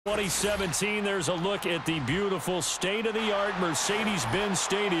2017, there's a look at the beautiful state-of-the-art Mercedes-Benz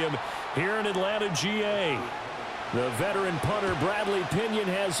Stadium here in Atlanta, GA. The veteran punter Bradley Pinion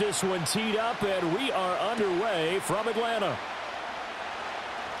has this one teed up, and we are underway from Atlanta.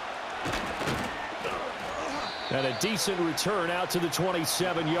 And a decent return out to the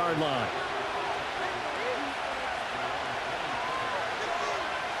 27-yard line.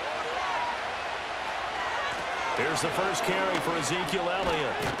 Here's the first carry for Ezekiel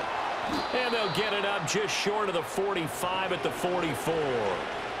Elliott. And they'll get it up just short of the 45 at the 44.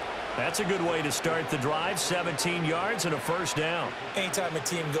 That's a good way to start the drive. 17 yards and a first down. Anytime a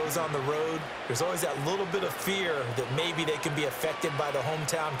team goes on the road, there's always that little bit of fear that maybe they can be affected by the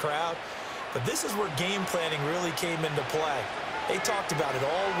hometown crowd. But this is where game planning really came into play. They talked about it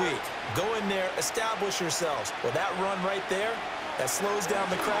all week. Go in there, establish yourselves. Well, that run right there, that slows down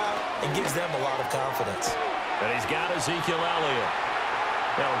the crowd and gives them a lot of confidence. And he's got Ezekiel Elliott.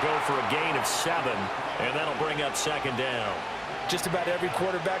 They'll go for a gain of 7, and that'll bring up second down. Just about every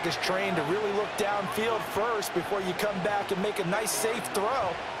quarterback is trained to really look downfield first before you come back and make a nice, safe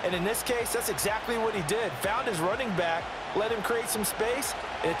throw. And in this case, that's exactly what he did. Found his running back, let him create some space,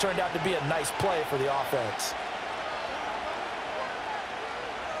 and it turned out to be a nice play for the offense.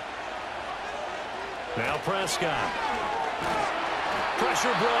 Now Prescott.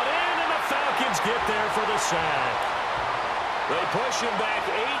 Pressure brought in, and the Falcons get there for the sack. They push him back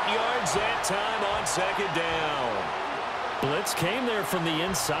 8 yards that time on second down. Blitz came there from the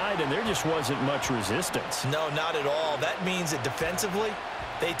inside, and there just wasn't much resistance. No, not at all. That means that defensively,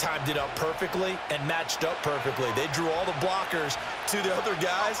 they timed it up perfectly and matched up perfectly. They drew all the blockers to the other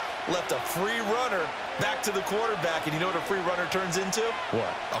guys, left a free runner back to the quarterback, and you know what a free runner turns into?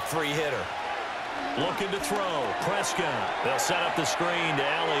 What? A free hitter. Looking to throw. Prescott. They'll set up the screen to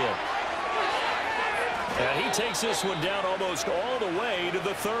Elliott. And he takes this one down almost all the way to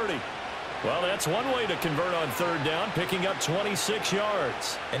the 30. Well, that's one way to convert on third down, picking up 26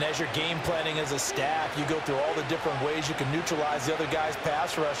 yards. And as you're game planning as a staff, you go through all the different ways you can neutralize the other guy's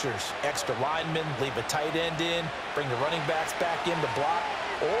pass rushers. Extra linemen, leave a tight end in, bring the running backs back in to block.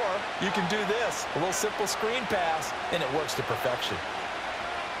 Or you can do this, a little simple screen pass, and it works to perfection.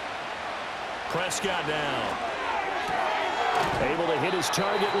 Prescott down. Able to hit his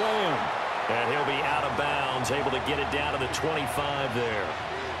target, Lamb. And he'll be out of bounds, able to get it down to the 25 there.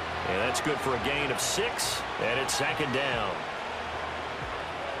 And that's good for a gain of 6, and it's second down.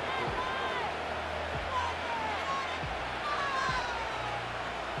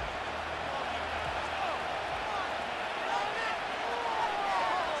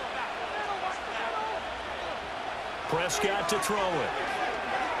 Prescott to throw it.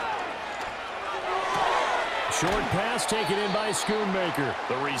 Short pass taken in by Schoonmaker.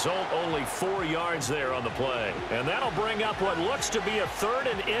 The result, only 4 yards there on the play. And that'll bring up what looks to be a 3rd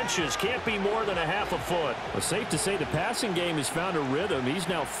and inches. Can't be more than a half a foot. Well, safe to say the passing game has found a rhythm. He's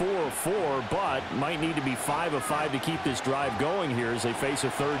now 4 of 4, but might need to be 5 of 5 to keep this drive going here as they face a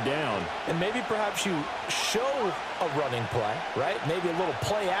third down. And maybe perhaps you show a running play, right? Maybe a little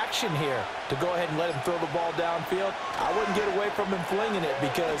play action here to go ahead and let him throw the ball downfield. I wouldn't get away from him flinging it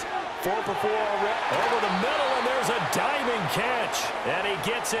because 4 for 4 already. Over the middle, and there's a diving catch. And he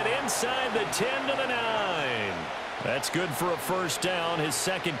gets it inside the 10 to the 9. That's good for a first down, his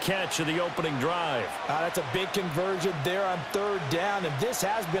second catch of the opening drive. That's a big conversion there on third down, and this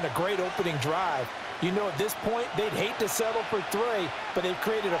has been a great opening drive. You know, at this point, they'd hate to settle for 3, but they've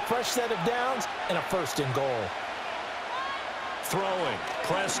created a fresh set of downs and a first and goal. Throwing,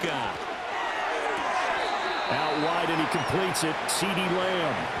 Prescott. Out wide, and he completes it. CeeDee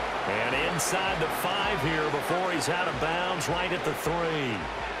Lamb. And inside the 5 here before he's out of bounds, right at the 3.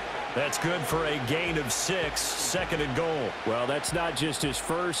 That's good for a gain of 6, second and goal. Well, that's not just his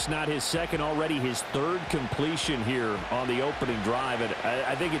first, not his second, already his 3rd completion here on the opening drive. And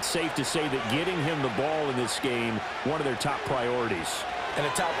I think it's safe to say that getting him the ball in this game, one of their top priorities. And a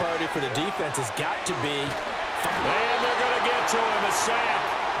top priority for the defense has got to be... And they're going to get to him, a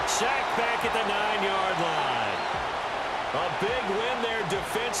sack. Sack back at the 9-yard line. A big win there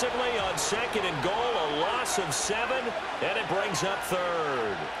defensively on second and goal, a loss of 7, and it brings up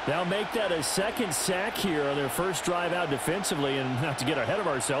 3rd. They'll make that a second sack here on their first drive out defensively, and not to get ahead of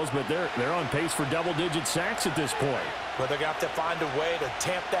ourselves, but they're on pace for double-digit sacks at this point. But they're going to have to find a way to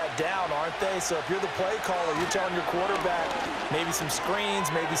tamp that down, aren't they? So if you're the play caller, you're telling your quarterback maybe some screens,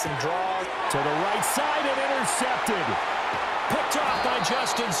 maybe some draws. To the right side and intercepted. Picked off by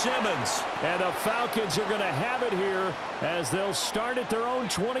Justin Simmons. And the Falcons are going to have it here as they'll start at their own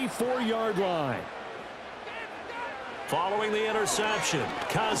 24-yard line. Following the interception,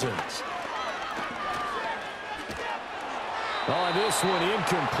 Cousins. Oh, this one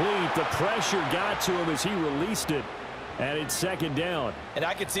incomplete. The pressure got to him as he released it. And it's second down. And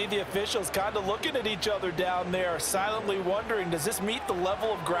I could see the officials kind of looking at each other down there, silently wondering, does this meet the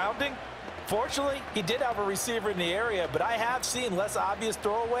level of grounding? Fortunately, he did have a receiver in the area, but I have seen less obvious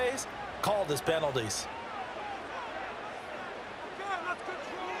throwaways called as penalties.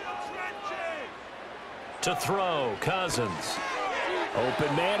 To throw, Cousins.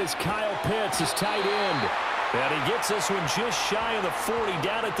 Open man is Kyle Pitts, his tight end. And he gets this one just shy of the 40,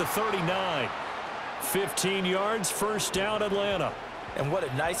 down at the 39. 15 yards, first down, Atlanta. And what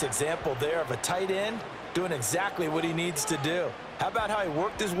a nice example there of a tight end doing exactly what he needs to do. How about how he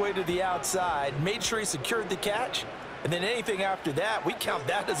worked his way to the outside, made sure he secured the catch, and then anything after that, we count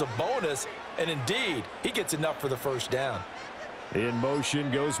that as a bonus. And indeed, he gets enough for the first down. In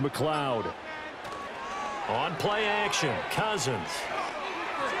motion goes McLeod. On play action, Cousins.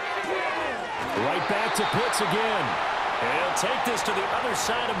 Right back to Pitts again. And he'll take this to the other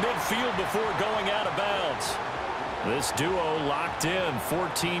side of midfield before going out of bounds. This duo locked in,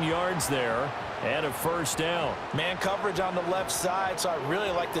 14 yards there, and a first down. Man coverage on the left side, so I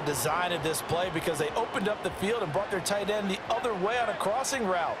really like the design of this play because they opened up the field and brought their tight end the other way on a crossing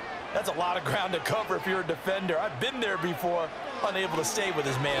route. That's a lot of ground to cover if you're a defender. I've been there before, unable to stay with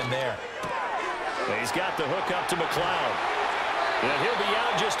his man there. He's got the hook up to McLeod. And he'll be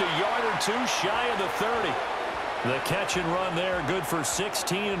out just a yard or two shy of the 30. The catch and run there, good for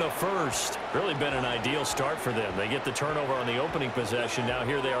 16 and a first. Really been an ideal start for them. They get the turnover on the opening possession. Now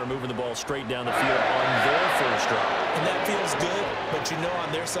here they are moving the ball straight down the field on their first drive. And that feels good, but you know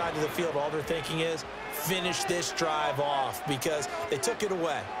on their side of the field, all they're thinking is finish this drive off because they took it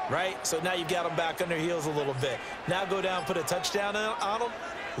away, right? So now you've got them back on their heels a little bit. Now go down, put a touchdown on them.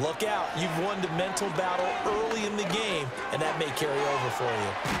 Look out. You've won the mental battle early in the game, and that may carry over for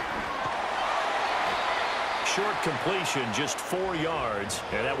you. Short completion, just 4 yards,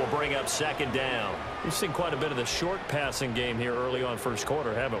 and that will bring up second down. We've seen quite a bit of the short passing game here early on first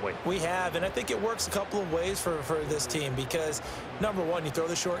quarter, haven't we? We have, and I think it works a couple of ways for this team because, number one, you throw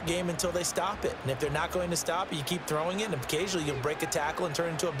the short game until they stop it. And if they're not going to stop it, you keep throwing it, and occasionally you'll break a tackle and turn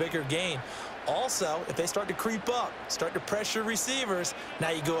it into a bigger gain. Also, if they start to creep up, start to pressure receivers, now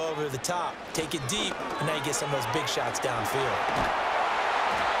you go over the top, take it deep, and now you get some of those big shots downfield.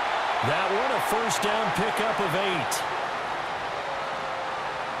 That one, a first down pickup of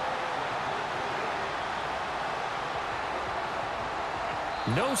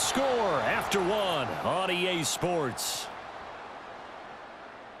 8. No score after one on EA Sports.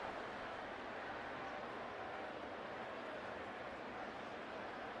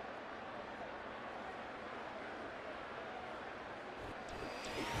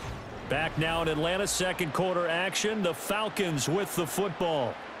 Back now in Atlanta, second quarter action. The Falcons with the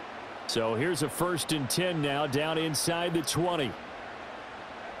football. So here's a 1st and 10 now, down inside the 20.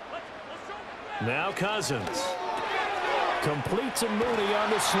 Now Cousins. Completes a Mooney on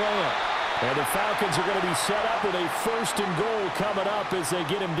the slant. And the Falcons are going to be set up with a 1st and goal coming up as they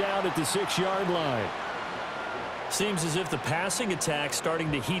get him down at the 6-yard line. Seems as if the passing attack's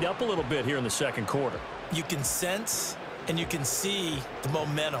starting to heat up a little bit here in the second quarter. You can sense and you can see the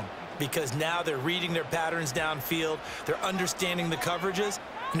momentum because now they're reading their patterns downfield, they're understanding the coverages,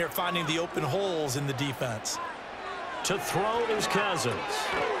 and they're finding the open holes in the defense. To throw is Cousins.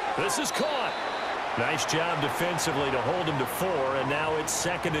 This is caught. Nice job defensively to hold him to 4, and now it's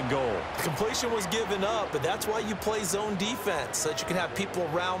 2nd and goal. The completion was given up, but that's why you play zone defense, so that you can have people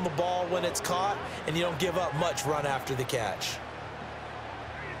around the ball when it's caught, and you don't give up much run after the catch.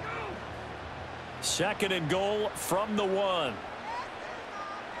 2nd and goal from the 1.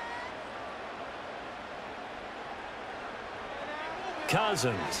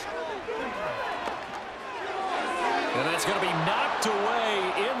 Cousins. And that's going to be knocked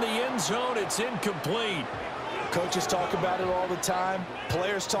away in the end zone. It's incomplete. Coaches talk about it all the time.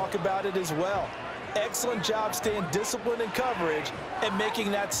 Players talk about it as well. Excellent job staying disciplined in coverage and making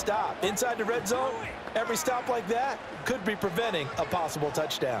that stop. Inside the red zone, every stop like that could be preventing a possible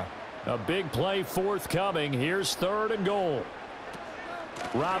touchdown. A big play forthcoming. Here's 3rd and goal.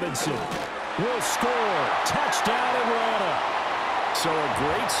 Robinson will score. Touchdown Atlanta. So a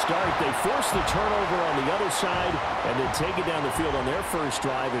great start. They force the turnover on the other side and then take it down the field on their first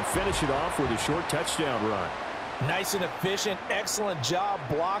drive and finish it off with a short touchdown run. Nice and efficient. Excellent job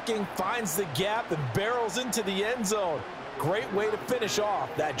blocking. Finds the gap and barrels into the end zone. Great way to finish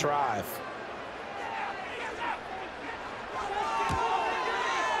off that drive.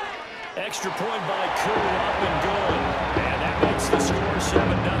 Extra point by Koo, up and good. And that makes the score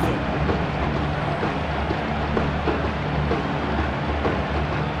 7-0.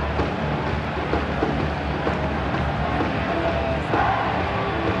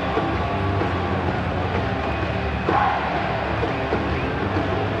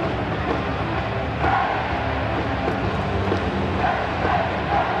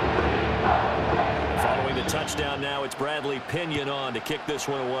 on to kick this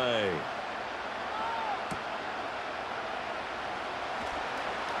one away.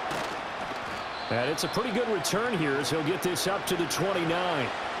 And it's a pretty good return here as he'll get this up to the 29.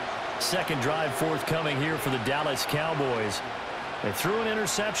 Second drive forthcoming here for the Dallas Cowboys. They threw an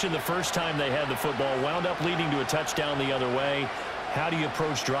interception the first time they had the football, wound up leading to a touchdown the other way. How do you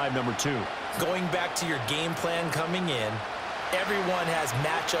approach drive number 2? Going back to your game plan coming in, everyone has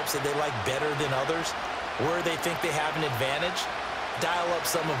matchups that they like better than others, where they think they have an advantage. Dial up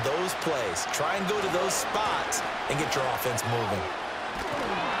some of those plays. Try and go to those spots and get your offense moving.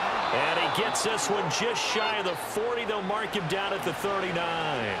 And he gets this one just shy of the 40. They'll mark him down at the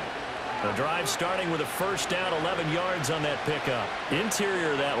 39. The drive starting with a first down, 11 yards on that pickup.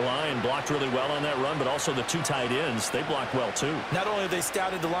 Interior of that line blocked really well on that run, but also the 2 tight ends, they blocked well too. Not only have they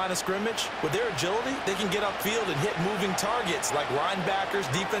scouted the line of scrimmage, with their agility, they can get upfield and hit moving targets like linebackers,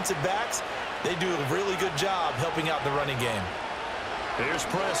 defensive backs. They do a really good job helping out the running game. Here's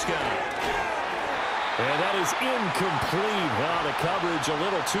Prescott. And that is incomplete. Wow, the coverage a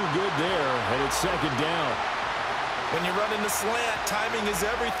little too good there, and it's second down. When you're running the slant, timing is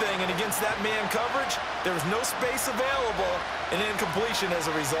everything, and against that man coverage, there was no space available, and incompletion as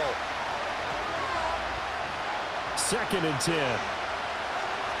a result. Second and 10.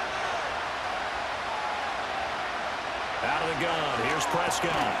 Out of the gun, here's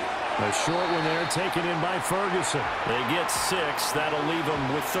Prescott. A short one there taken in by Ferguson. They get 6. That'll leave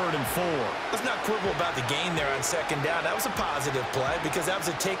them with 3rd and 4. Let's not quibble about the gain there on second down. That was a positive play because that was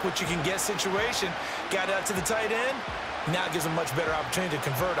a take-what-you-can-get situation. Got out to the tight end. Now it gives them much better opportunity to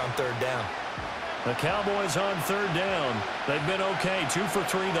convert on 3rd down. The Cowboys on 3rd down. They've been okay, 2 for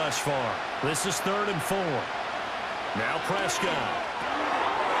 3 thus far. This is 3rd and 4. Now Prescott.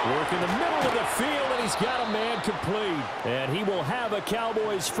 Work in the middle of the field, and he's got a man complete. And he will have a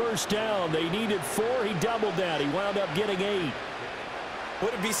Cowboys first down. They needed 4. He doubled that. He wound up getting 8.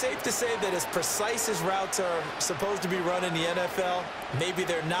 Would it be safe to say that as precise as routes are supposed to be run in the NFL, maybe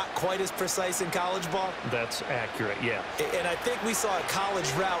they're not quite as precise in college ball? That's accurate, yeah. And I think we saw a college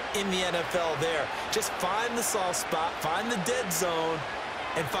route in the NFL there. Just find the soft spot, find the dead zone,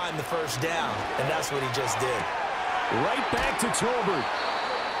 and find the first down. And that's what he just did. Right back to Tolbert.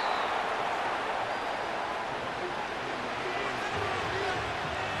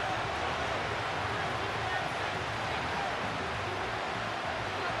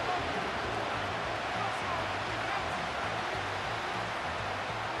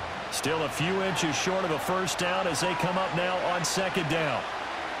 Still a few inches short of a first down as they come up now on 2nd down.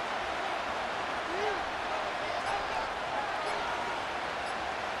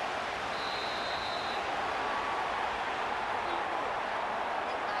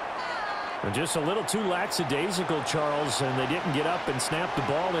 And just a little too lackadaisical, Charles, and they didn't get up and snap the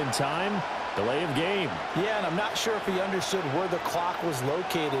ball in time. Delay of game. Yeah, and I'm not sure if he understood where the clock was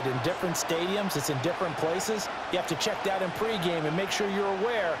located. In different stadiums, it's in different places. You have to check that in pregame and make sure you're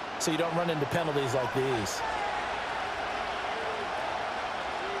aware so you don't run into penalties like these.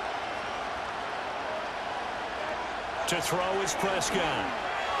 To throw is Prescott.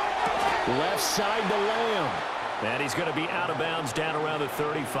 Left side to Lamb. And he's going to be out of bounds down around the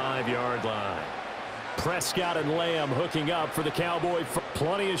 35-yard line. Prescott and Lamb hooking up for the Cowboy.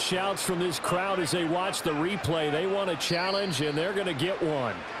 Plenty of shouts from this crowd as they watch the replay. They want a challenge, and they're going to get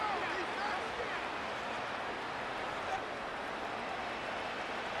one.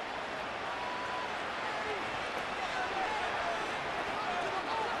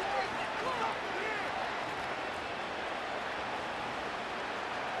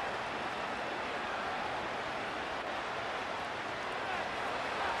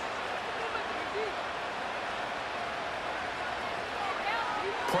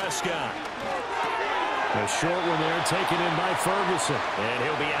 Prescott. A short one there taken in by Ferguson. And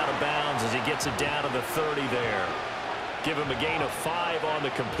he'll be out of bounds as he gets it down to the 30 there. Give him a gain of 5 on the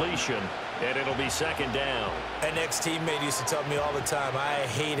completion, and it'll be 2nd down. An ex-teammate used to tell me all the time, I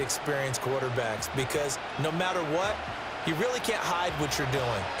hate experienced quarterbacks because no matter what, you really can't hide what you're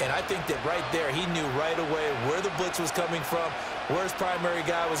doing. And I think that right there, he knew right away where the blitz was coming from, where his primary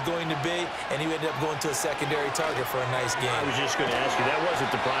guy was going to be, and he ended up going to a secondary target for a nice game. I was just going to ask you, that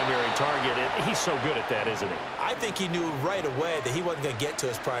wasn't the primary target. He's so good at that, isn't he? I think he knew right away that he wasn't going to get to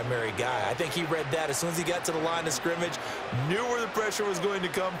his primary guy. I think he read that as soon as he got to the line of scrimmage, knew where the pressure was going to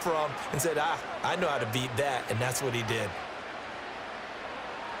come from, and said, I know how to beat that, and that's what he did.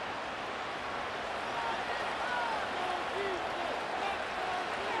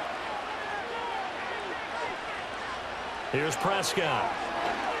 Here's Prescott.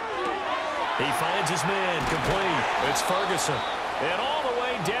 He finds his man complete. It's Ferguson. And all the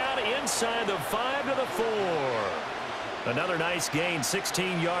way down inside the 5 to the 4. Another nice gain,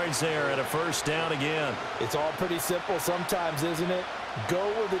 16 yards there and a first down again. It's all pretty simple sometimes, isn't it? Go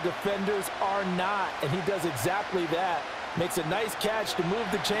where the defenders are not, and he does exactly that. Makes a nice catch to move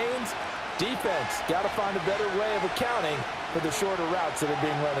the chains. Defense, got to find a better way of accounting for the shorter routes that are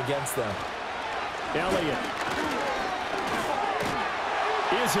being run against them. Elliott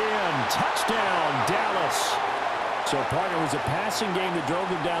is in. Touchdown, Dallas. So, partner, it was a passing game that drove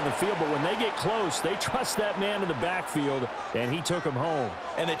them down the field, but when they get close, they trust that man in the backfield, and he took him home.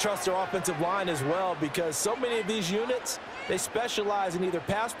 And they trust their offensive line as well, because so many of these units, they specialize in either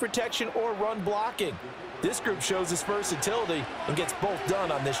pass protection or run blocking. This group shows its versatility and gets both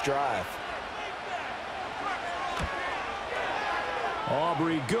done on this drive.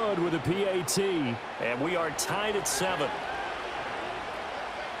 Aubrey good with a PAT. And we are tied at 7.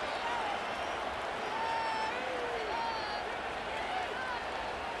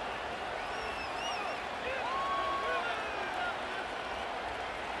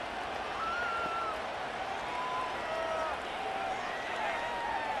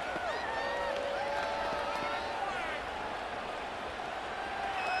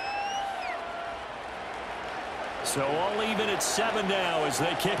 So all even at 7 now as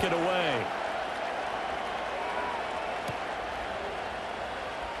they kick it away.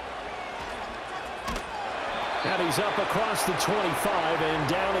 And he's up across the 25 and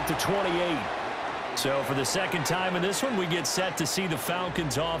down at the 28. So for the second time in this one, we get set to see the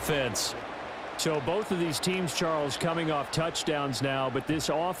Falcons offense. So both of these teams, Charles, coming off touchdowns now, but this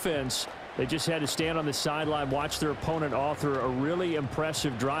offense, they just had to stand on the sideline, watch their opponent author a really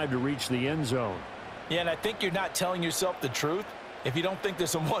impressive drive to reach the end zone. Yeah, and I think you're not telling yourself the truth if you don't think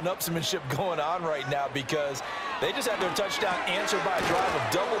there's some one-upsmanship going on right now, because they just had their touchdown answered by a drive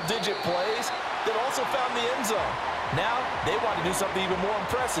of double-digit plays that also found the end zone. Now they want to do something even more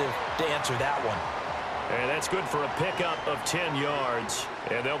impressive to answer that one. And that's good for a pickup of 10 yards.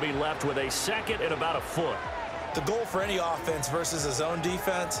 And they'll be left with a second and about a foot. The goal for any offense versus a zone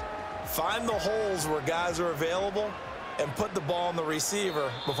defense, find the holes where guys are available and put the ball on the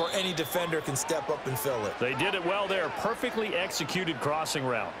receiver before any defender can step up and fill it. They did it well there. Perfectly executed crossing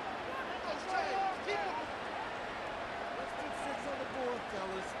route.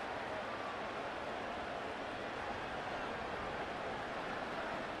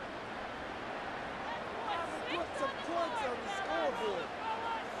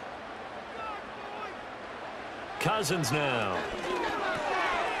 Cousins now.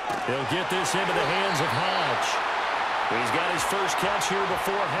 He'll get this into the hands of Hodge. He's got his first catch here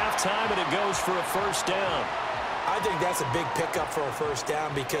before halftime, and it goes for a first down. I think that's a big pickup for a first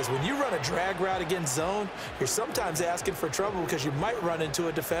down, because when you run a drag route against zone, you're sometimes asking for trouble because you might run into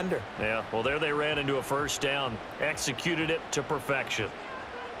a defender. Yeah, well, there they ran into a first down. Executed it to perfection.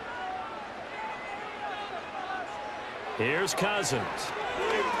 Here's Cousins.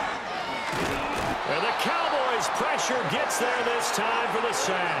 And the Cowboys pressure gets there this time for the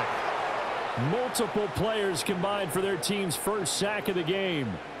sack. Multiple players combined for their team's first sack of the game.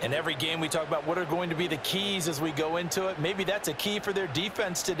 In every game we talk about what are going to be the keys as we go into it. Maybe that's a key for their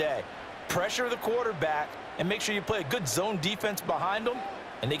defense today. Pressure the quarterback and make sure you play a good zone defense behind them,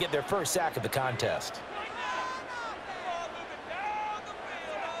 and they get their first sack of the contest.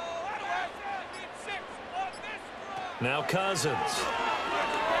 Now Cousins.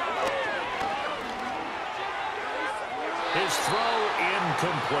 His throw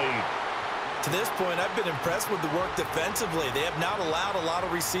incomplete. To this point, I've been impressed with the work defensively. They have not allowed a lot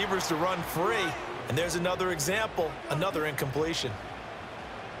of receivers to run free. And there's another example, another incompletion.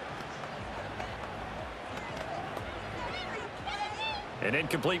 An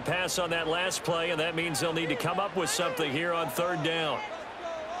incomplete pass on that last play, and that means they'll need to come up with something here on third down.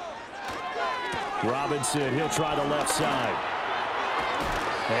 Robinson, he'll try the left side.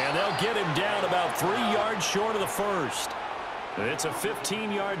 And they'll get him down about 3 yards short of the first. It's a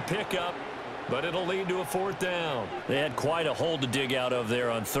 15-yard pickup, but it'll lead to a fourth down. They had quite a hole to dig out of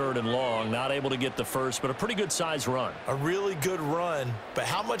there on third and long. Not able to get the first, but a pretty good size run. A really good run, but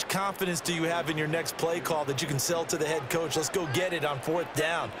how much confidence do you have in your next play call that you can sell to the head coach? Let's go get it on fourth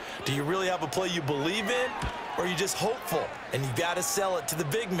down. Do you really have a play you believe in, or are you just hopeful? And you've got to sell it to the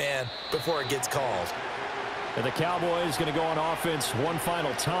big man before it gets called. And the Cowboys going to go on offense one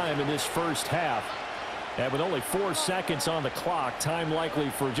final time in this first half. And with only 4 seconds on the clock, time likely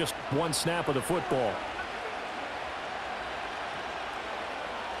for just one snap of the football.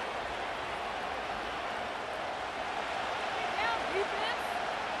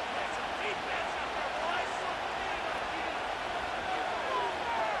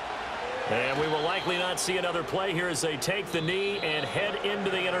 And we will likely not see another play here as they take the knee and head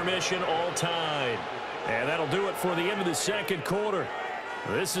into the intermission all tied. And that'll do it for the end of the second quarter.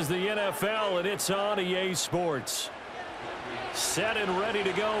 This is the NFL, and it's on EA Sports. Set and ready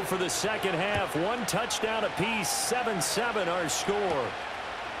to go for the second half. One touchdown apiece, 7-7 our score.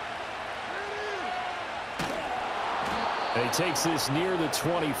 And he takes this near the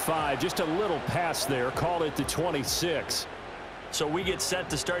 25. Just a little pass there. Call it the 26. So we get set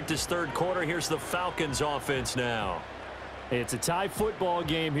to start this third quarter. Here's the Falcons offense now. It's a tie football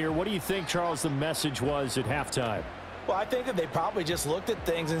game here. What do you think, Charles, the message was at halftime? Well, I think that they probably just looked at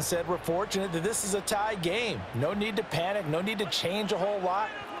things and said, we're fortunate that this is a tie game. No need to panic. No need to change a whole lot.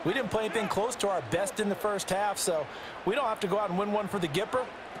 We didn't play anything close to our best in the first half, so we don't have to go out and win one for the Gipper.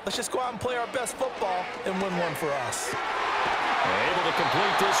 Let's just go out and play our best football and win one for us. Able to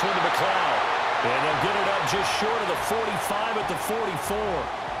complete this one to McLeod. And they'll get it up just short of the 45 at the 44.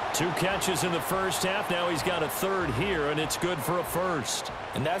 2 catches in the first half. Now he's got a third here, and it's good for a first.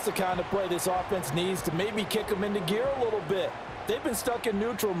 And that's the kind of play this offense needs to maybe kick them into gear a little bit. They've been stuck in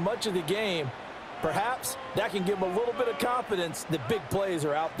neutral much of the game. Perhaps that can give them a little bit of confidence that big plays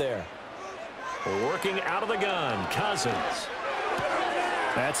are out there. Working out of the gun, Cousins.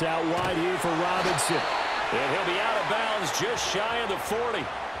 That's out wide here for Robinson. And he'll be out of bounds just shy of the 40.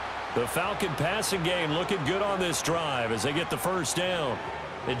 The Falcon passing game looking good on this drive as they get the first down.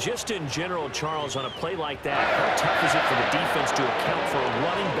 And just in general, Charles, on a play like that, how tough is it for the defense to account for a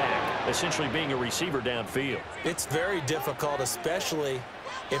running back essentially being a receiver downfield? It's very difficult, especially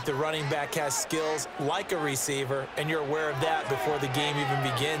if the running back has skills like a receiver, and you're aware of that before the game even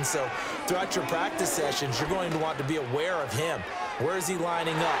begins. So throughout your practice sessions, you're going to want to be aware of him. Where is he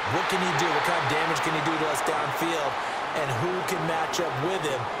lining up? What can he do? What kind of damage can he do to us downfield? And who can match up with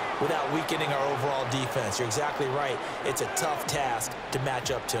him without weakening our overall defense? You're exactly right. It's a tough task to match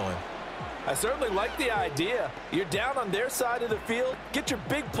up to him. I certainly like the idea. You're down on their side of the field. Get your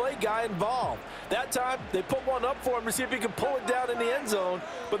big play guy involved. That time, they put one up for him to see if he can pull it down in the end zone,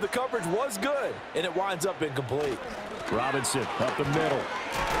 but the coverage was good, and it winds up incomplete. Robinson up the middle.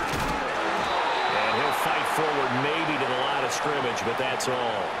 And he'll fight forward maybe to the line of scrimmage, but that's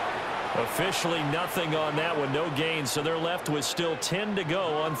all. Officially nothing on that one, no gain, so they're left with still 10 to go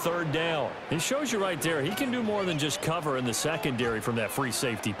on third down. It shows you right there, he can do more than just cover in the secondary from that free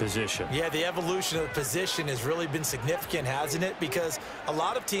safety position. Yeah, the evolution of the position has really been significant, hasn't it? Because a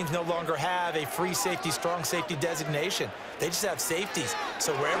lot of teams no longer have a free safety, strong safety designation. They just have safeties.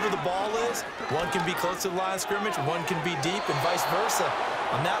 So wherever the ball is, one can be close to the line of scrimmage, one can be deep, and vice versa.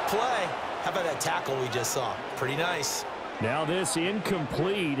 On that play, how about that tackle we just saw? Pretty nice. Now this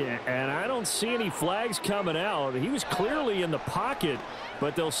incomplete, and I don't see any flags coming out. He was clearly in the pocket,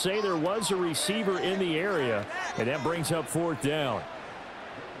 but they'll say there was a receiver in the area, and that brings up fourth down.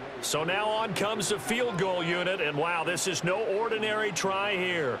 So now on comes the field goal unit, and wow, this is no ordinary try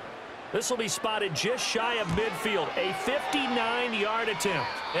here. This will be spotted just shy of midfield, a 59-yard attempt.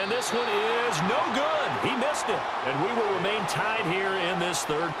 And this one is no good. He missed it. And we will remain tied here in this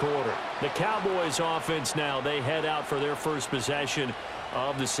third quarter. The Cowboys offense now, they head out for their first possession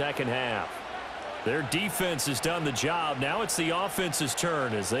of the second half. Their defense has done the job. Now it's the offense's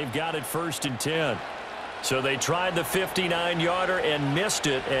turn as they've got it 1st and 10. So they tried the 59-yarder and missed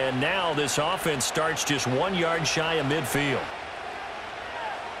it. And now this offense starts just 1 yard shy of midfield.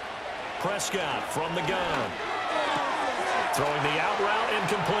 Prescott from the gun. Throwing the out route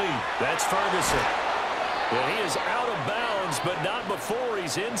incomplete. That's Ferguson. And he is out of bounds, but not before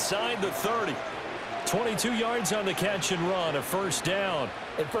he's inside the 30. 22 yards on the catch and run, a first down.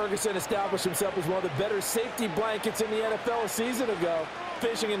 And Ferguson established himself as one of the better safety blankets in the NFL a season ago,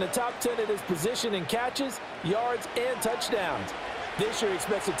 finishing in the top 10 at his position in catches, yards, and touchdowns. This year he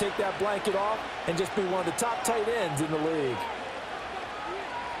expects to take that blanket off and just be one of the top tight ends in the league.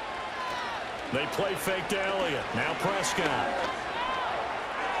 They play fake to Elliott. Now Prescott.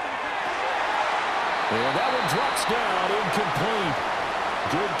 And that one drops down, incomplete.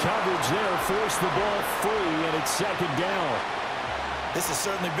 Good coverage there, forced the ball free, and it's second down. This has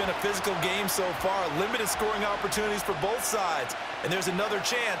certainly been a physical game so far. Limited scoring opportunities for both sides. And there's another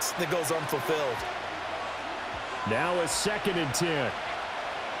chance that goes unfulfilled. Now a 2nd and 10.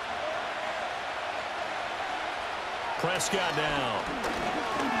 Prescott down.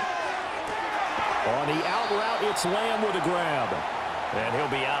 On the out route, it's Lamb with a grab. And he'll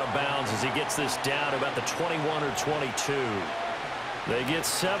be out of bounds as he gets this down about the 21 or 22. They get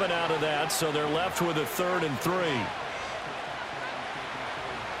 7 out of that, so they're left with a 3rd and 3.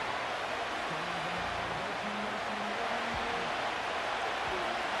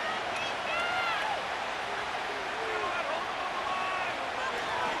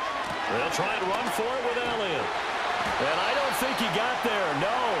 They'll try and run for it with Elliott. And I don't think he got there,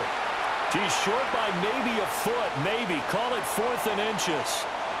 no. She's short by maybe a foot, maybe. Call it 4th and inches.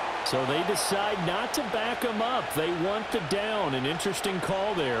 So they decide not to back them up. They want the down. An interesting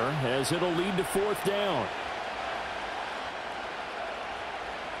call there as it'll lead to 4th down.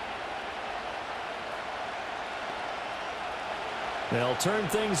 They'll turn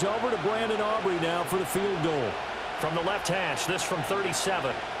things over to Brandon Aubrey now for the field goal. From the left hash, this from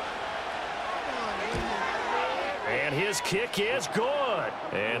 37. And his kick is good.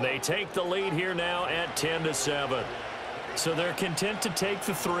 And they take the lead here now at 10-7. So they're content to take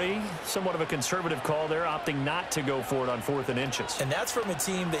the 3. Somewhat of a conservative call there, opting not to go for it on 4th and inches. And that's from a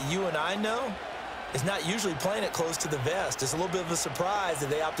team that you and I know is not usually playing it close to the vest. It's a little bit of a surprise that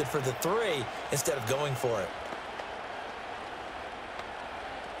they opted for the 3 instead of going for it.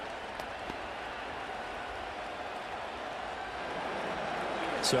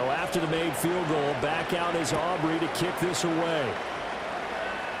 So after the made field goal, back out is Aubrey to kick this away.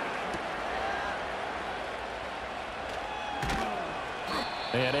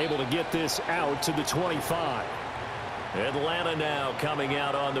 And able to get this out to the 25. Atlanta now coming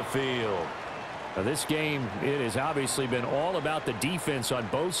out on the field. Now this game, it has obviously been all about the defense on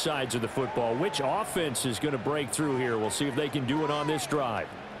both sides of the football. Which offense is going to break through here? We'll see if they can do it on this drive.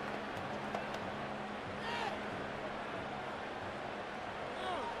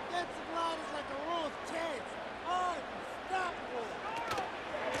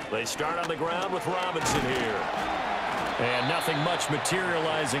 They start on the ground with Robinson here. And nothing much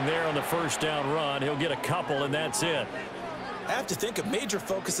materializing there on the first down run. He'll get a couple, and that's it. I have to think a major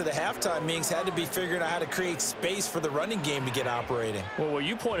focus of the halftime meetings had to be figuring out how to create space for the running game to get operating. Well, what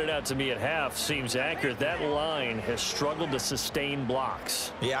you pointed out to me at half seems accurate. That line has struggled to sustain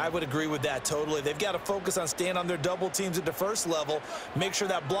blocks. Yeah, I would agree with that totally. They've got to focus on staying on their double teams at the first level, make sure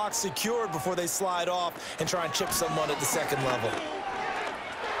that block's secured before they slide off and try and chip someone at the second level.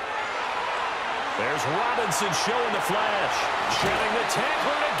 There's Robinson showing the flash. Shedding the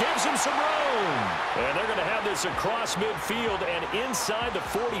tackler, and it gives him some room. And they're going to have this across midfield and inside the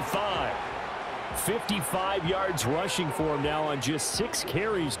 45. 55 yards rushing for him now on just 6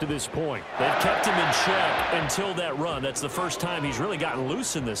 carries to this point. They've kept him in check until that run. That's the first time he's really gotten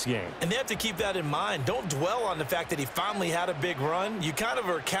loose in this game. And they have to keep that in mind. Don't dwell on the fact that he finally had a big run. You kind of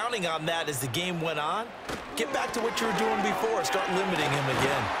are counting on that as the game went on. Get back to what you were doing before. Start limiting him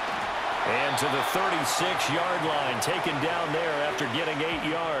again. And to the 36-yard line, taken down there after getting 8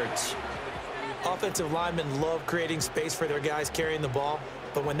 yards. Offensive linemen love creating space for their guys carrying the ball,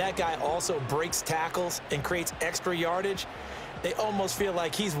 but when that guy also breaks tackles and creates extra yardage, they almost feel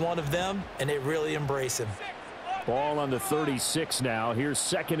like he's one of them, and they really embrace him. Ball on the 36 now. Here's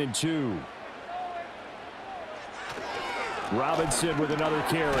 2nd and 2. Robinson with another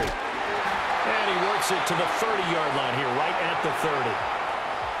carry. And he works it to the 30-yard line here, right at the 30.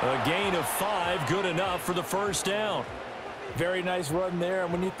 A gain of 5, good enough for the first down. Very nice run there.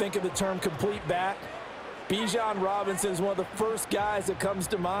 And when you think of the term complete back, Bijan Robinson is one of the first guys that comes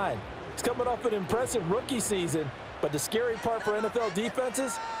to mind. He's coming off an impressive rookie season, but the scary part for NFL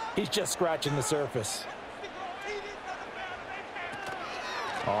defenses, he's just scratching the surface.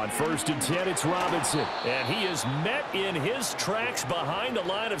 On 1st and 10, it's Robinson. And he is met in his tracks behind the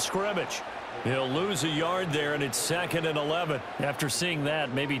line of scrimmage. He'll lose a yard there, and it's 2nd and 11. After seeing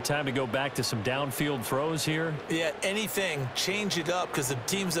that, maybe time to go back to some downfield throws here. Yeah, anything. Change it up, because the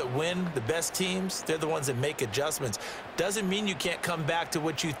teams that win, the best teams, they're the ones that make adjustments. Doesn't mean you can't come back to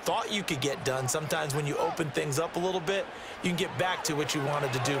what you thought you could get done. Sometimes when you open things up a little bit, you can get back to what you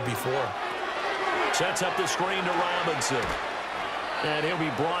wanted to do before. Sets up the screen to Robinson. And he'll be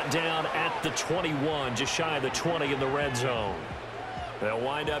brought down at the 21, just shy of the 20 in the red zone. They'll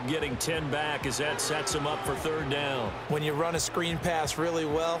wind up getting 10 back as that sets them up for 3rd down. When you run a screen pass really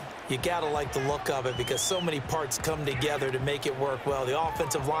well, you got to like the look of it because so many parts come together to make it work well. The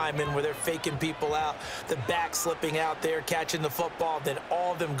offensive linemen where they're faking people out, the back slipping out there, catching the football, then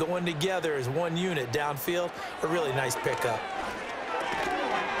all of them going together as one unit downfield. A really nice pickup.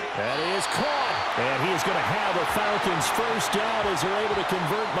 That is caught. And he is going to have a Falcons first down as they're able to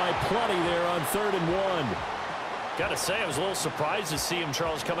convert by plenty there on 3rd and 1. Got to say, I was a little surprised to see him,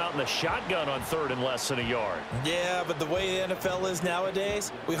 Charles, come out in the shotgun on 3rd and less than a yard. Yeah, but the way the NFL is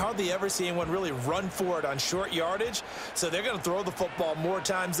nowadays, we hardly ever see anyone really run for it on short yardage. So they're going to throw the football more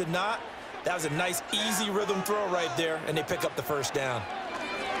times than not. That was a nice, easy rhythm throw right there, and they pick up the first down.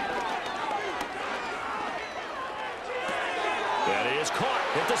 That is caught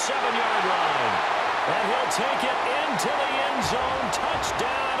at the 7-yard line. And he'll take it into the end zone.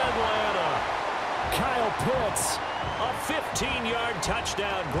 Touchdown, Atlanta. Kyle Pitts, a 15-yard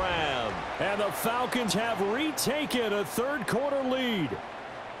touchdown grab. And the Falcons have retaken a 3rd quarter lead.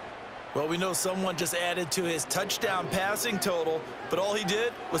 Well, we know someone just added to his touchdown passing total, but all he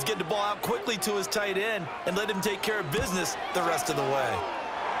did was get the ball out quickly to his tight end and let him take care of business the rest of the way.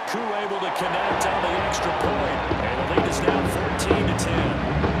 Koo able to connect on the extra point, and the lead is now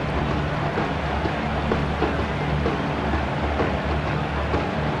 14-10.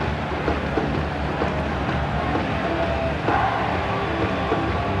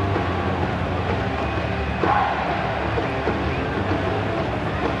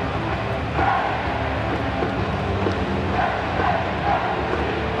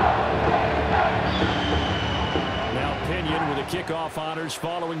 Kickoff honors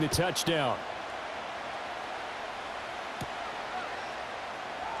following the touchdown.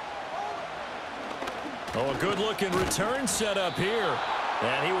 Oh, a good-looking return set up here.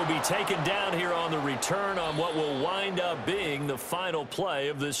 And he will be taken down here on the return on what will wind up being the final play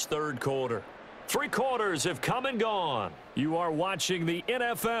of this third quarter. 3 quarters have come and gone. You are watching the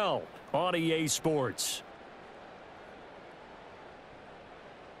NFL on EA Sports.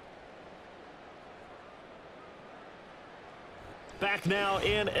 Back now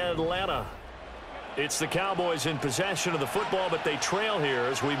in Atlanta. It's the Cowboys in possession of the football, but they trail here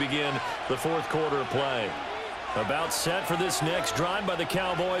as we begin the fourth quarter of play. About set for this next drive by the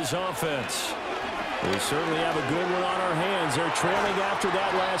Cowboys offense. We certainly have a good one on our hands. They're trailing after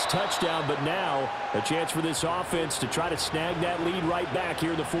that last touchdown, but now a chance for this offense to try to snag that lead right back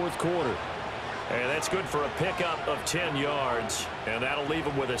here in the fourth quarter. And that's good for a pickup of 10 yards. And that'll leave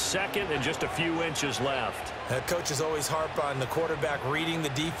them with a second and just a few inches left. Coaches always harp on the quarterback reading the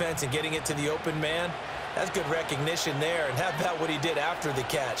defense and getting it to the open man. That's good recognition there. And how about what he did after the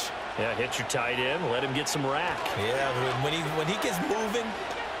catch? Yeah, hit your tight end, let him get some rack. Yeah, when he gets moving,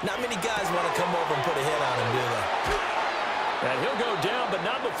 not many guys want to come over and put a hit on him, do they? And he'll go down, but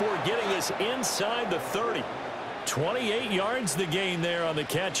not before getting us inside the 30. 28 yards the gain there on the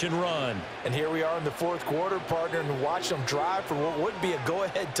catch and run. And here we are in the fourth quarter, partner, and watch them drive for what would be a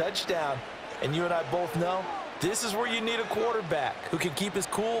go-ahead touchdown. And you and I both know this is where you need a quarterback who can keep his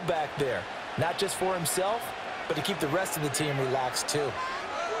cool back there. Not just for himself, but to keep the rest of the team relaxed too.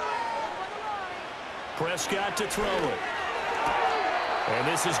 Prescott to throw it. And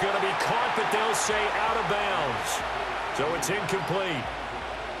this is going to be caught, but they'll say out of bounds. So it's incomplete.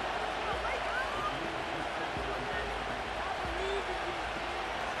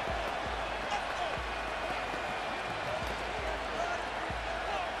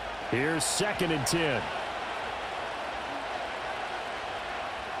 Here's 2nd and 10.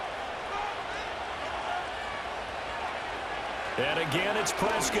 And again, it's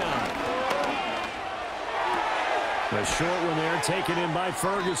Prescott. A short one there, taken in by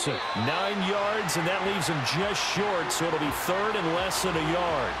Ferguson. 9 yards, and that leaves him just short, so it'll be 3rd and less than a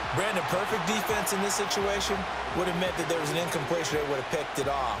yard. Brandon, perfect defense in this situation would have meant that there was an incompletion. They would have picked it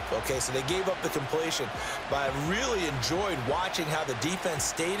off. Okay, so they gave up the completion. But I really enjoyed watching how the defense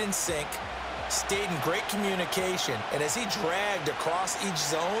stayed in sync, stayed in great communication, and as he dragged across each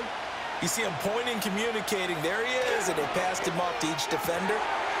zone, you see him pointing, communicating. There he is, and they passed him off to each defender.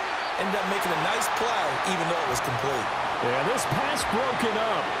 Ended up making a nice play, even though it was complete. Yeah, this pass broken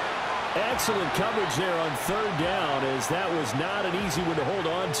up. Excellent coverage there on 3rd down, as that was not an easy one to hold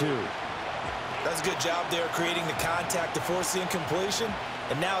on to. That's a good job there creating the contact to force the incompletion.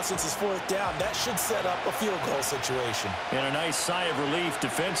 And now, since it's 4th down, that should set up a field goal situation. And a nice sigh of relief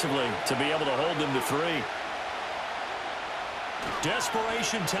defensively to be able to hold them to 3.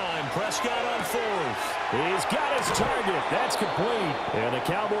 Desperation time. Prescott on 4th. He's got his target. That's complete. And the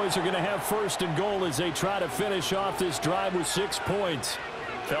Cowboys are going to have 1st and goal as they try to finish off this drive with 6 points.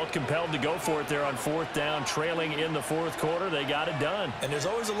 Felt compelled to go for it there on 4th down, trailing in the 4th quarter. They got it done. And there's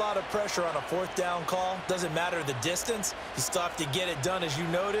always a lot of pressure on a 4th down call. Doesn't matter the distance. You still have to get it done, as you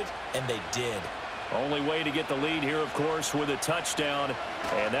noted, and they did. Only way to get the lead here, of course, with a touchdown.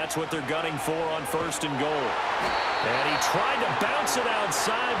 And that's what they're gunning for on 1st and goal. And he tried to bounce it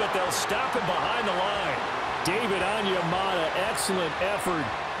outside, but they'll stop him behind the line. David Onyemata, excellent effort.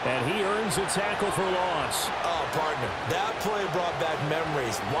 And he earns a tackle for loss. Oh, partner, that play brought back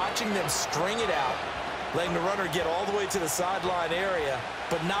memories. Watching them string it out, letting the runner get all the way to the sideline area,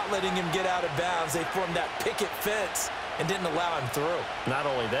 but not letting him get out of bounds. They formed that picket fence and didn't allow him through. Not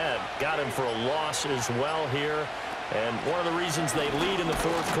only that, got him for a loss as well here. And one of the reasons they lead in the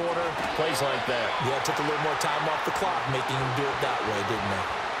 4th quarter, plays like that. Yeah, it took a little more time off the clock, making him do it that way, didn't they?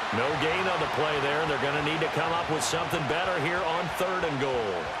 No gain on the play there. They're going to need to come up with something better here on 3rd and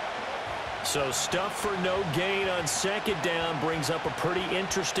goal. So stuff for no gain on 2nd down brings up a pretty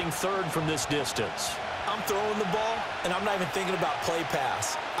interesting 3rd from this distance. I'm throwing the ball, and I'm not even thinking about play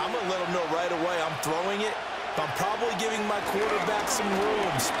pass. I'm going to let them know right away I'm throwing it, I'm probably giving my quarterback some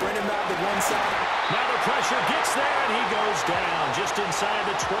room. Sprint him out to one side. Now the pressure gets there, and he goes down just inside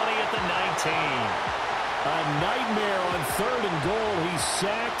the 20 at the 19. A nightmare on 3rd and goal. He's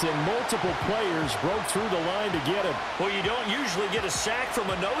sacked, and multiple players broke through the line to get him. Well, you don't usually get a sack from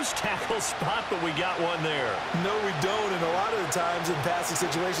a nose tackle spot, but we got one there. No, we don't, and a lot of the times in passing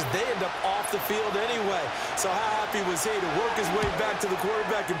situations, they end up off the field anyway. So how happy was he to work his way back to the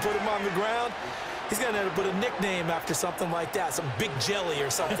quarterback and put him on the ground? He's going to have to put a nickname after something like that, some Big Jelly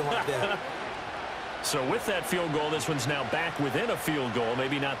or something like that. So with that field goal, this one's now back within a field goal.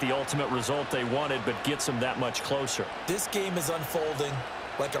 Maybe not the ultimate result they wanted, but gets them that much closer. This game is unfolding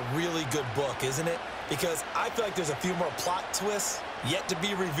like a really good book, isn't it? Because I feel like there's a few more plot twists yet to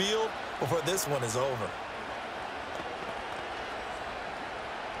be revealed before this one is over.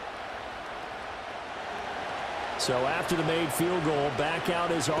 So after the made field goal, back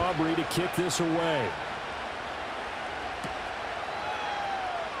out is Aubrey to kick this away.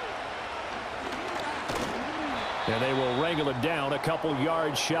 And they will wrangle it down a couple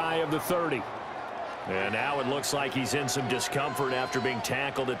yards shy of the 30. And now it looks like he's in some discomfort after being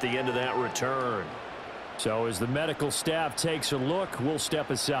tackled at the end of that return. So as the medical staff takes a look, we'll step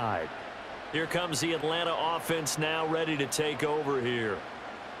aside. Here comes the Atlanta offense now ready to take over here.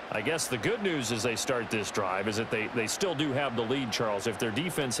 I guess the good news as they start this drive is that they still do have the lead, Charles. If their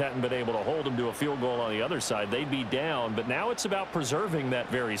defense hadn't been able to hold them to a field goal on the other side, they'd be down. But now it's about preserving that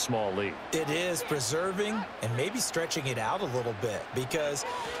very small lead. It is preserving and maybe stretching it out a little bit, because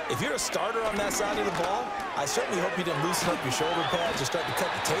if you're a starter on that side of the ball, I certainly hope you didn't loosen up your shoulder pads or start to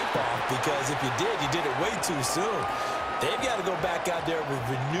cut the tape off, because if you did it way too soon. They've got to go back out there with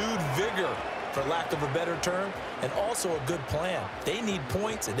renewed vigor, for lack of a better term, and also a good plan. They need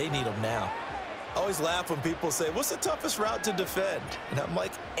points, and they need them now. I always laugh when people say, what's the toughest route to defend? And I'm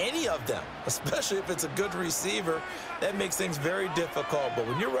like, any of them, especially if it's a good receiver. That makes things very difficult. But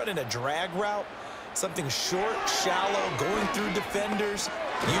when you're running a drag route, something short, shallow, going through defenders,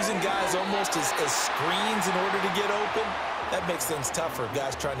 using guys almost as screens in order to get open, that makes things tougher,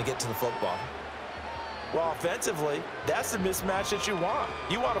 guys trying to get to the football. Well, offensively, that's the mismatch that you want.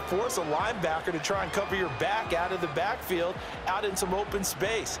 You want to force a linebacker to try and cover your back out of the backfield, out in some open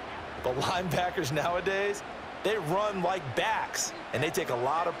space. But linebackers nowadays, they run like backs, and they take a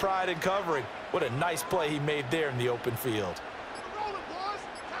lot of pride in covering. What a nice play he made there in the open field.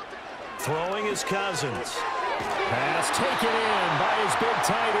 Throwing is Cousins. Pass taken in by his big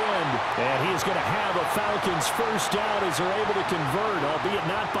tight end. And he is going to have a Falcons first down as they're able to convert, albeit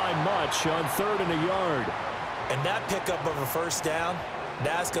not by much, on 3rd and a yard. And that pickup of a first down,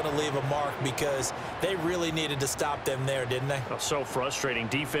 that's going to leave a mark, because they really needed to stop them there, didn't they? Oh, so frustrating.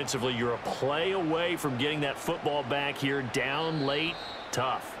 Defensively, you're a play away from getting that football back here, down late.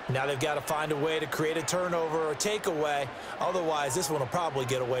 Tough. Now they've got to find a way to create a turnover or takeaway. Otherwise, this one will probably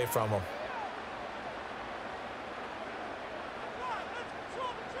get away from them.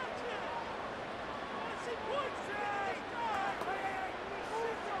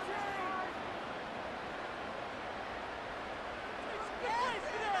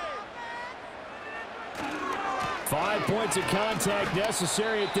 Five points of contact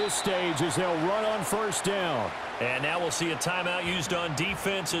necessary at this stage as they'll run on first down. And now we'll see a timeout used on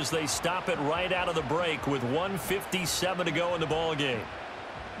defense as they stop it right out of the break with 1:57 to go in the ball game.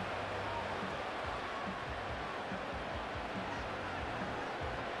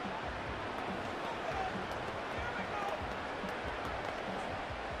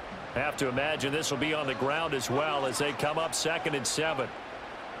 Have to imagine this will be on the ground as well as they come up 2nd and 7.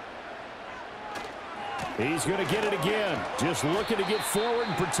 He's going to get it again. Just looking to get forward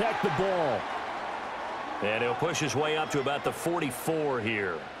and protect the ball. And he'll push his way up to about the 44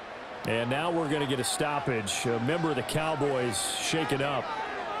 here. And now we're going to get a stoppage. A member of the Cowboys shaken up.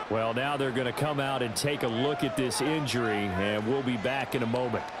 Well, now they're going to come out and take a look at this injury, and we'll be back in a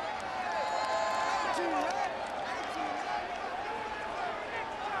moment.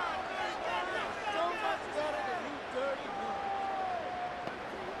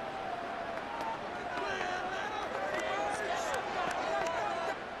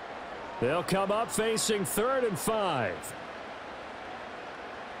 They'll come up facing 3rd and 5.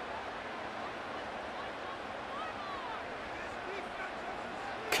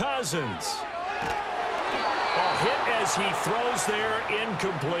 Cousins. A hit as he throws there,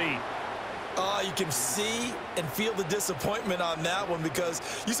 incomplete. You can see and feel the disappointment on that one, because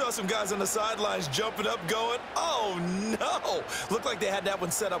you saw some guys on the sidelines jumping up going, oh no. Looked like they had that one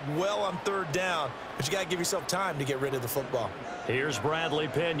set up well on 3rd down, but you got to give yourself time to get rid of the football. Here's Bradley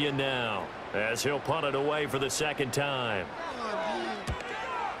Pinion now as he'll punt it away for the 2nd time.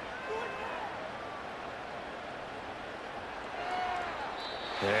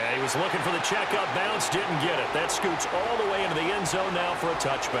 Yeah, he was looking for the checkup bounce, didn't get it. That scoots all the way into the end zone now for a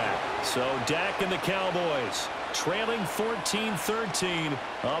touchback. So Dak and the Cowboys trailing 14-13,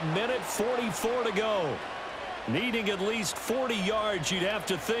 a minute 44 to go. Needing at least 40 yards, you'd have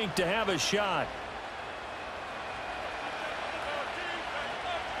to think, to have a shot.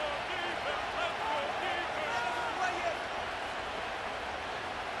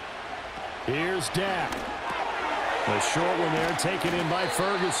 Here's Dak. The short one there taken in by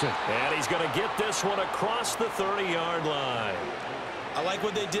Ferguson. And he's going to get this one across the 30-yard line. I like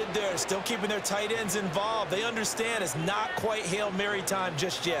what they did there, still keeping their tight ends involved. They understand it's not quite Hail Mary time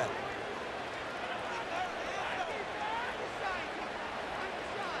just yet.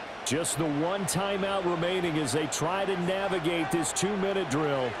 Just the one timeout remaining as they try to navigate this 2-minute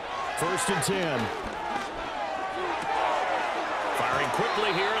drill. 1st and 10. Firing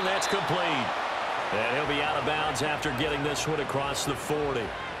quickly here, and that's complete. And he'll be out of bounds after getting this one across the 40.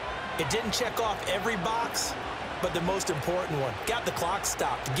 It didn't check off every box, but the most important one. Got the clock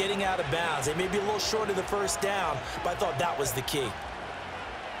stopped, getting out of bounds. They may be a little short of the first down, but I thought that was the key.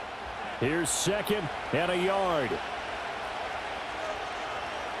 Here's 2nd and a yard.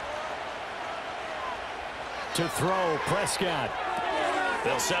 To throw, Prescott.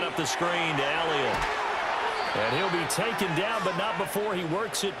 They'll set up the screen to Elliott. And he'll be taken down, but not before he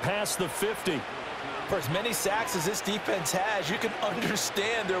works it past the 50. For as many sacks as this defense has, you can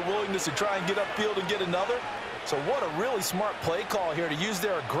understand their willingness to try and get upfield and get another. So what a really smart play call here to use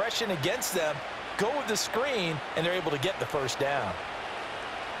their aggression against them, go with the screen, and they're able to get the first down.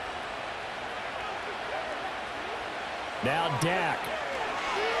 Now Dak.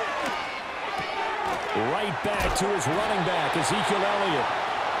 Right back to his running back, Ezekiel Elliott.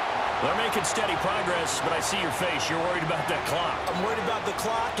 They're making steady progress, but I see your face. You're worried about that clock. I'm worried about the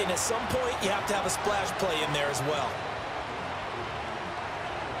clock, and at some point, you have to have a splash play in there as well.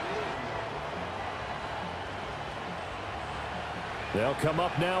 They'll come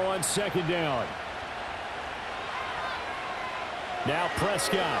up now on 2nd down. Now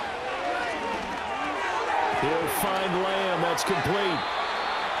Prescott. He'll find Lamb. That's complete.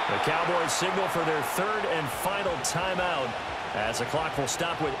 The Cowboys signal for their 3rd and final timeout as the clock will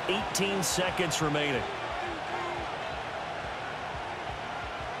stop with 18 seconds remaining.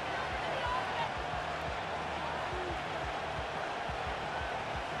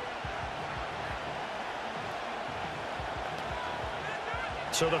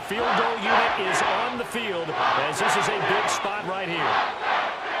 So the field goal unit is on the field as this is a big spot right here.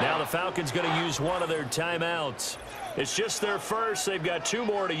 Now the Falcons going to use one of their timeouts. It's just their first. They've got 2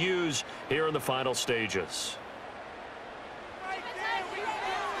 more to use here in the final stages.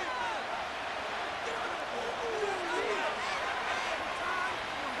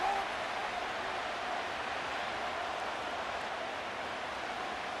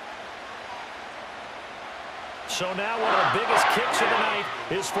 So now one of the biggest kicks of the night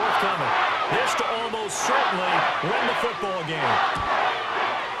is forthcoming. This to almost certainly win the football game.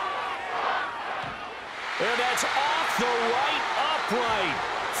 And that's off the right upright.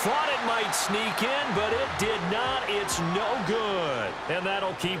 Thought it might sneak in, but it did not. It's no good. And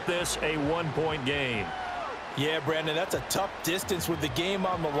that'll keep this a 1-point game. Yeah, Brandon, that's a tough distance with the game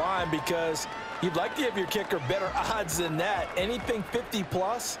on the line because you'd like to give your kicker better odds than that. Anything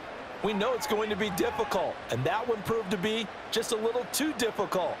 50-plus, we know it's going to be difficult. And that one proved to be just a little too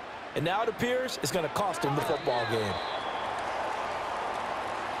difficult. And now it appears it's going to cost him the football game.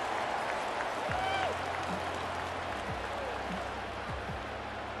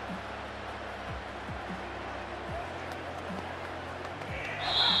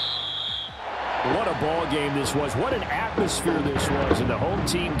 What a ball game this was. What an atmosphere this was. And the home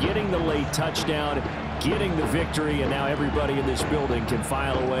team getting the late touchdown, getting the victory, and now everybody in this building can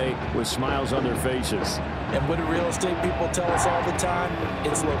file away with smiles on their faces. And what do real estate people tell us all the time?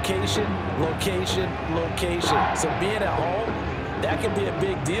 It's location, location, location. So being at home, that can be a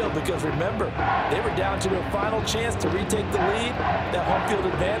big deal because remember, they were down to their final chance to retake the lead. That home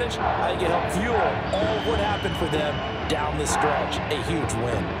field advantage, I think it helped fuel all of what happened for them down the stretch. A huge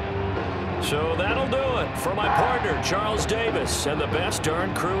win. So that'll do it for my partner, Charles Davis, and the best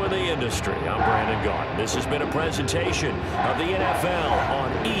darn crew in the industry. I'm Brandon Gaudin. This has been a presentation of the NFL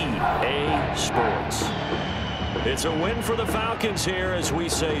on EA Sports. It's a win for the Falcons here as we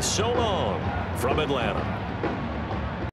say so long from Atlanta.